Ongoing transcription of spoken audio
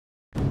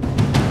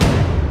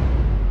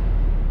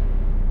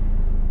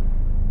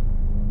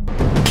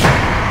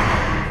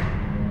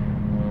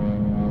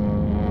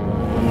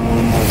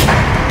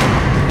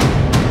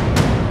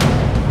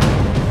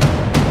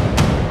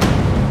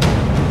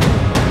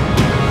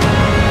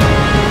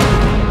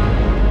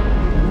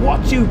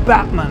do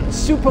Batman,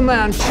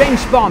 Superman,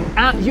 James Bond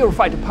and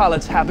Eurofighter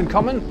pilots have in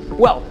common?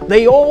 Well,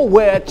 they all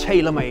wear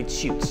tailor-made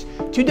suits.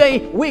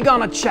 Today we're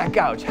gonna check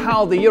out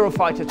how the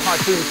Eurofighter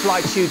Typhoon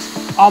flight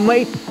suits are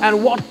made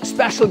and what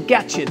special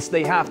gadgets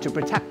they have to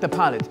protect the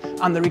pilot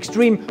under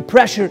extreme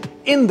pressure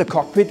in the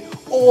cockpit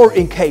or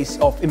in case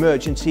of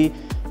emergency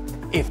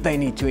if they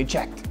need to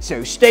eject.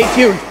 So stay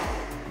tuned.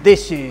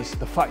 This is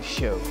the Fight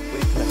Show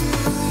with Glenn.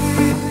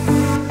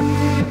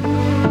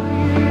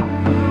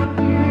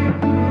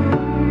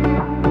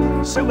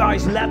 So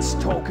guys, let's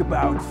talk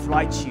about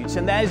flight suits,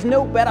 and there is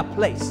no better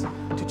place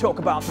to talk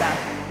about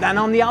that than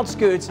on the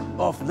outskirts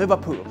of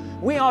Liverpool.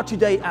 We are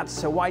today at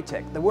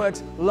Survitec, the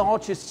world's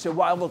largest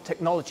survival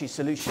technology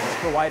solutions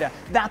provider.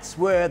 That's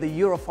where the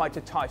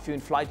Eurofighter Typhoon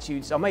flight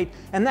suits are made.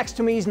 And next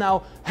to me is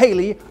now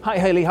Hayley. Hi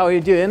Hayley, how are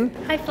you doing?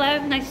 Hi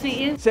Flo, nice to meet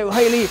you. So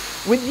Hayley,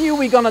 with you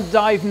we're gonna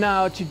dive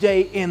now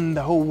today in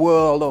the whole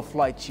world of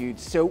flight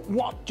suits. So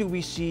what do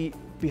we see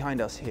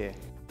behind us here?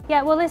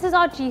 Yeah, well this is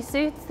our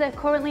G-suits. They're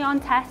currently on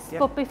test,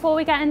 but before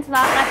we get into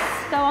that,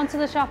 let's go onto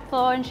the shop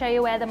floor and show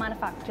you where they're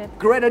manufactured.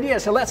 Great idea,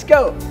 so let's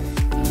go.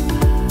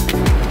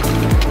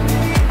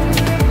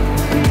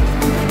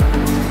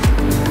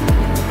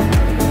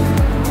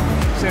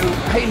 So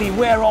Hayley,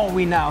 where are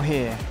we now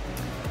here?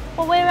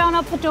 Well, we're on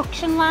our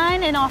production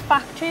line in our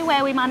factory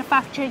where we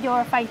manufacture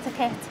Eurofighter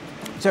kit.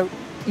 So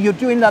you're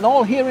doing that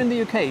all here in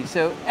the UK,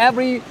 so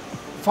every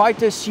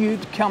fighter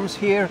suit comes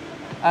here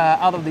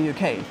out of the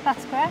UK.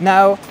 That's correct.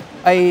 Now,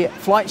 a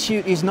flight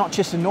suit is not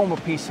just a normal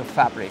piece of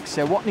fabric,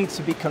 so what needs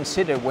to be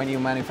considered when you're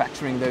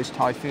manufacturing those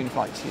Typhoon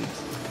flight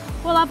suits?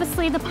 Well,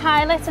 obviously the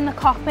pilot in the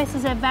cockpit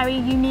is a very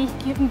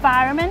unique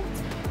environment.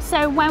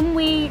 So when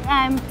we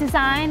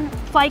design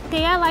flight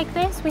gear like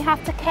this, we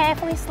have to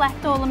carefully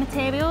select all the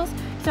materials.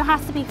 So it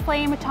has to be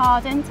flame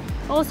retardant.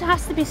 It also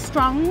has to be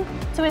strong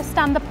to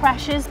withstand the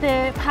pressures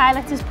the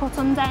pilot is put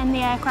under in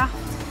the aircraft.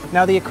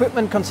 Now the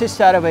equipment consists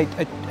out of an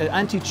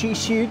anti-G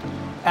suit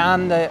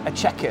and a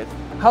jacket.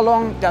 How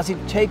long does it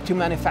take to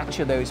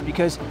manufacture those?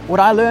 Because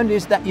what I learned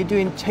is that you're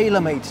doing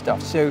tailor-made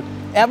stuff. So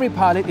every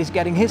pilot is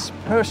getting his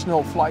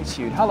personal flight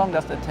suit. How long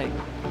does that take?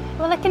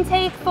 Well, it can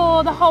take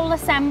for the whole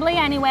assembly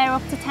anywhere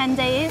up to 10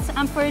 days,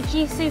 and for a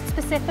G-suit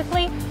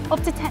specifically,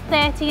 up to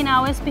 13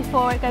 hours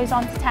before it goes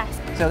on to test.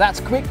 So that's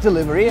quick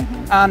delivery.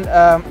 And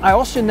I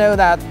also know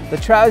that the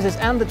trousers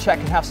and the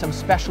jacket have some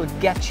special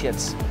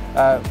gadgets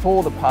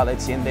for the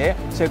pilots in there.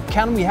 So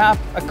can we have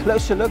a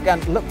closer look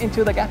and look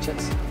into the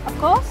gadgets? Of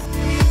course.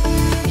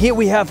 Here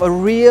we have a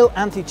real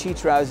anti-G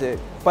trouser.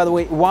 By the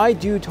way, why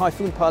do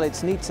Typhoon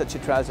pilots need such a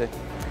trouser?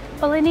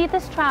 Well, they need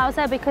this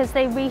trouser because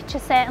they reach a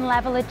certain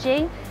level of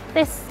G.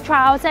 This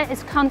trouser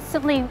is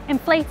constantly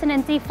inflating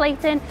and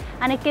deflating,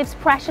 and it gives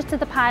pressure to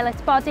the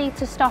pilot's body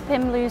to stop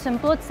him losing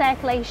blood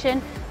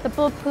circulation, the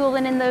blood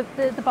pooling in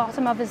the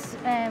bottom of his,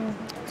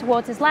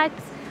 towards his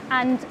legs,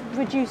 and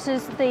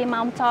reduces the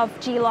amount of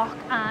G-lock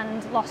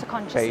and loss of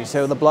consciousness. Okay,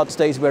 so the blood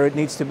stays where it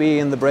needs to be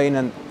in the brain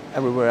and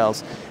everywhere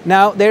else.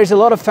 Now, there's a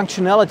lot of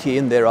functionality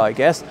in there, I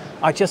guess.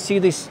 I just see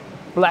this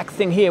black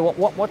thing here.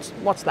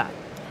 What's that?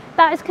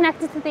 That is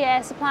connected to the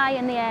air supply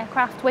in the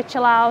aircraft, which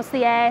allows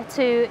the air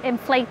to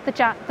inflate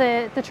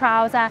the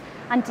trouser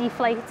and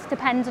deflate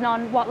depending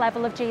on what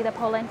level of G they're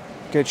pulling.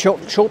 Good.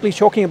 Shortly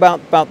talking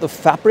about the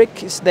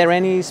fabric, is there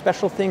any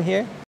special thing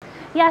here?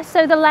 Yes,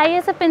 so the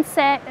layers have been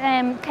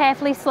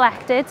carefully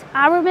selected.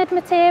 Aramid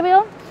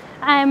material,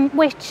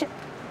 which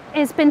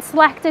has been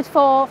selected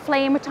for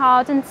flame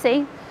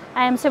retardancy,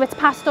 so it's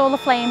passed all the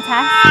flame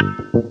tests.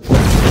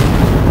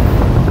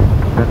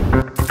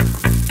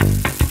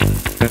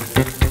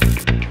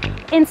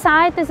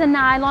 Inside there's a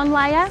nylon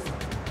layer,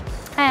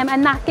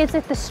 and that gives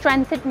it the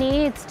strength it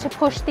needs to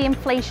push the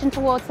inflation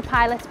towards the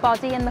pilot's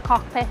body in the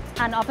cockpit,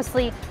 and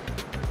obviously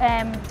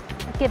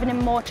giving him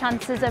more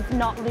chances of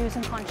not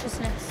losing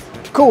consciousness.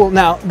 Cool.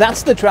 Now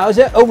that's the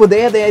trouser. Over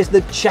there's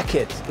the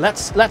jacket.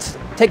 Let's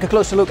take a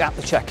closer look at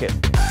the jacket.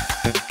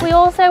 We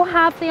also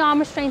have the arm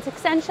restraint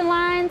extension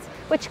lines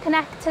which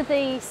connect to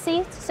the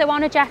seat, so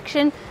on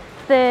ejection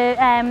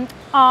the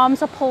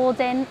arms are pulled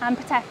in and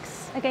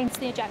protects against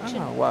the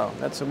ejection. Oh wow,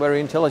 that's a very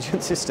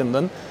intelligent system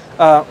then.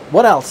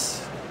 What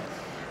else?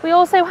 We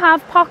also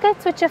have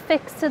pockets which are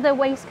fixed to the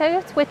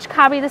waistcoat, which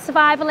carry the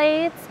survival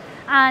aids,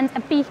 and a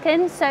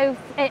beacon, so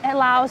it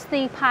allows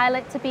the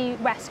pilot to be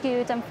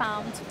rescued and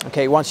found.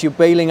 Okay, once you're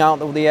bailing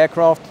out of the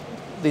aircraft,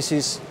 this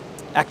is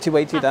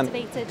activated yeah,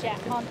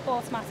 on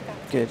automatic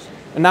action. Good.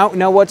 And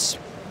now what's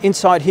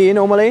inside here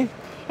normally?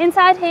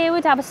 Inside here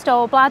we'd have a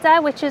stall bladder,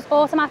 which is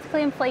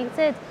automatically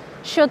inflated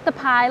should the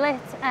pilot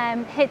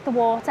hit the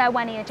water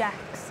when he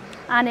ejects,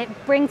 and it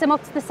brings him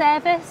up to the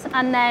surface,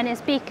 and then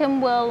his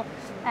beacon will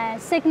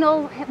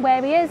signal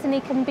where he is and he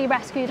can be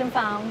rescued and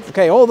found.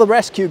 Okay, all the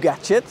rescue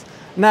gadgets.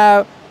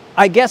 Now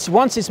I guess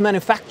once it's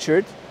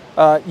manufactured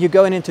you're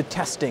going into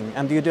testing,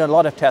 and you do a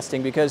lot of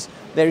testing because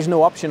there is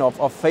no option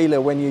of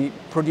failure when you're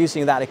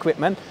producing that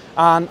equipment,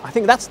 and I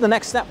think that's the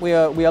next step we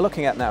are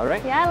looking at now,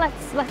 right? Yeah,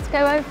 let's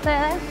go over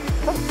there.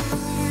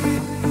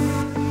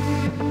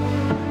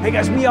 Hey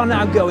guys, we are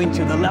now going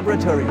to the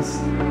laboratories.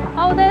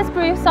 Oh, there's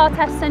Bruce, our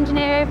test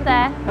engineer over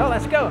there. Oh,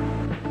 let's go.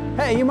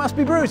 Hey, you must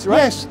be Bruce, right?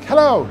 Yes,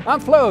 hello. I'm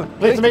Flo.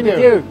 Pleased to meet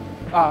you.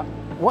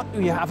 What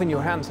do you have in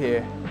your hands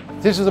here?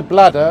 This is a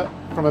bladder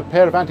from a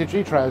pair of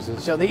anti-G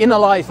trousers. So the inner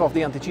life of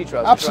the anti-G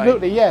trousers,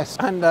 Absolutely, right? yes.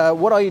 And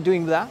what are you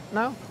doing with that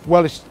now?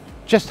 Well, it's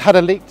just had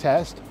a leak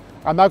test.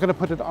 I'm now going to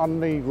put it on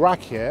the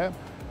rack here,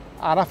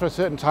 and after a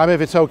certain time,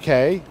 if it's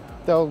okay,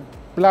 the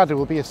bladder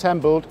will be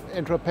assembled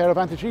into a pair of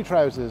anti-G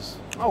trousers.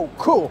 Oh,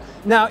 cool.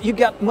 Now, you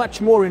got much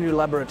more in your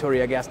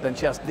laboratory, I guess, than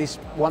just this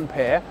one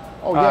pair.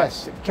 Oh,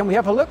 yes. Can we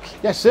have a look?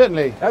 Yes,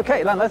 certainly.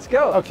 Okay, then let's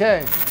go.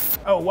 Okay.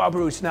 Oh, wow,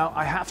 Bruce. Now,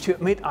 I have to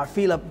admit, I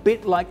feel a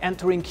bit like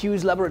entering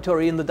Q's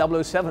laboratory in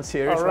the 007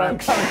 series. All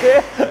right.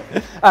 Here.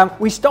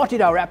 We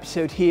started our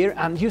episode here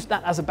and used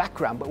that as a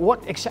background, but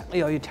what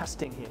exactly are you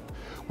testing here?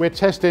 We're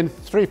testing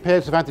 3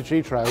 pairs of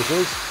anti-G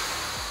trousers.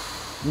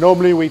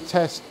 Normally, we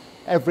test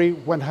every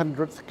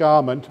 100th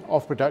garment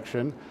of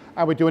production,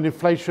 and we do an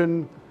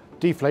inflation,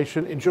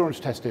 deflation, endurance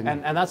testing.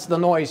 And that's the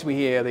noise we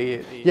hear.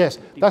 Yes,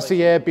 that's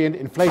the air being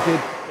inflated,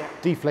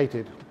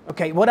 deflated.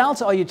 Okay, what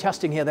else are you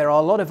testing here? There are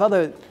a lot of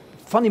other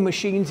funny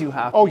machines you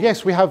have. Oh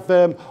yes, we have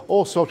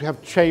all sorts. We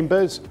have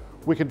chambers.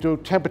 We can do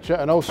temperature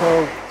and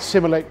also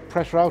simulate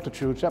pressure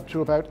altitudes up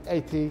to about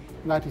 80,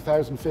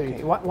 90,000 feet.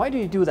 Okay, why do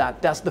you do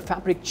that? Does the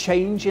fabric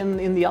change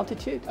in the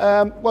altitude?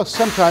 Well,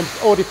 sometimes,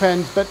 all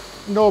depends, but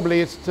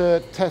normally it's to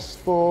test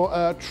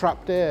for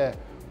trapped air.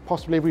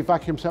 Possibly if we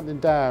vacuum something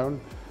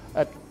down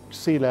at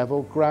sea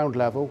level, ground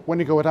level, when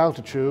you go at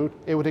altitude,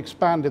 it would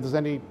expand if there's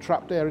any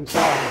trapped air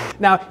inside.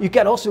 Now, you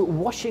get also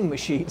washing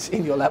machines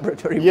in your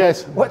laboratory.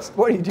 Yes. What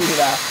do you do with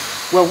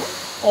that? Well,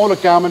 all the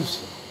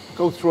garments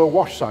go through a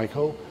wash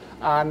cycle,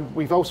 and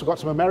we've also got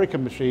some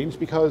American machines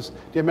because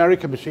the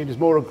American machine is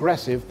more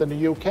aggressive than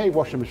the UK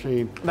washing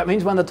machine. That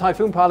means when the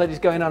Typhoon pilot is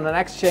going on an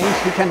exchange,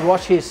 he can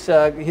wash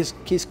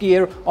his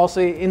gear also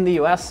in the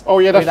US. Oh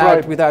yeah, that's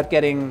right. Without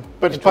getting.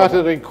 But it's part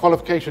of the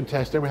qualification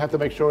test, and we have to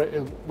make sure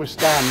it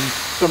withstands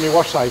so many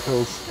wash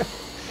cycles.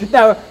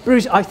 Now,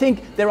 Bruce, I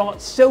think there are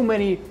so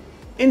many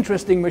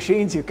interesting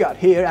machines you've got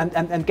here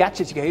and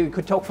gadgets you got here. We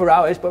could talk for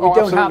hours, but we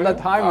don't have that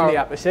time in the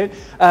episode.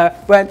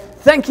 But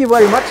thank you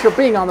very much for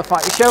being on the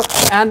Fighter Show.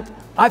 And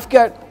I've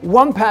got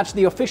one patch,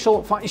 the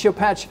official Fighter Show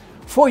patch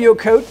for your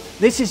coat.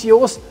 This is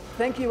yours.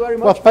 Thank you very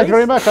much. Well, thank you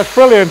very much. That's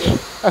brilliant.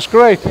 That's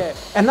great. Yeah.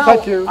 And now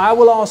thank you. I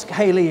will ask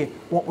Hayley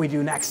what we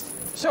do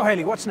next. So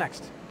Hayley, what's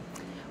next?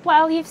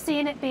 Well, you've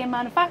seen it being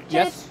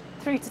manufactured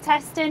through to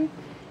testing.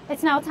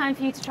 It's now time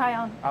for you to try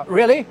on.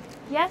 Really?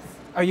 Yes.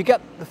 Oh, you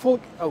get the full...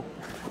 Oh,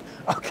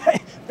 okay.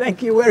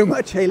 Thank you very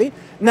much, Hayley.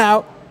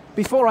 Now,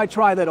 before I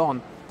try that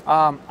on,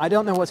 I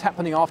don't know what's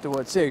happening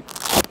afterwards, so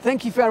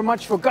thank you very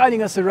much for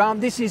guiding us around.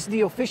 This is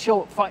the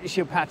official Fighter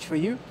Show patch for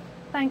you.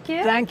 Thank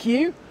you. Thank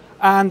you.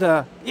 And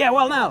yeah,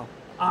 well now,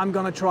 I'm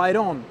gonna try it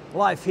on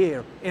live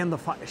here in the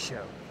Fighter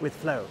Show with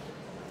Flo.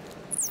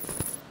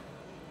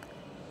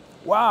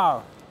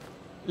 Wow,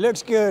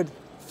 looks good,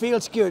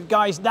 feels good.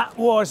 Guys, that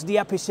was the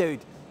episode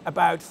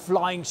about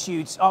flying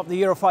suits of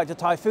the Eurofighter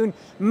Typhoon.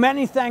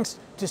 Many thanks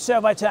to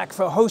Survitec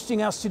for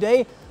hosting us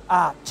today.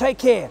 Take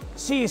care,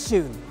 see you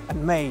soon,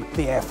 and may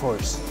the Air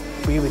Force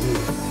be with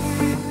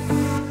you.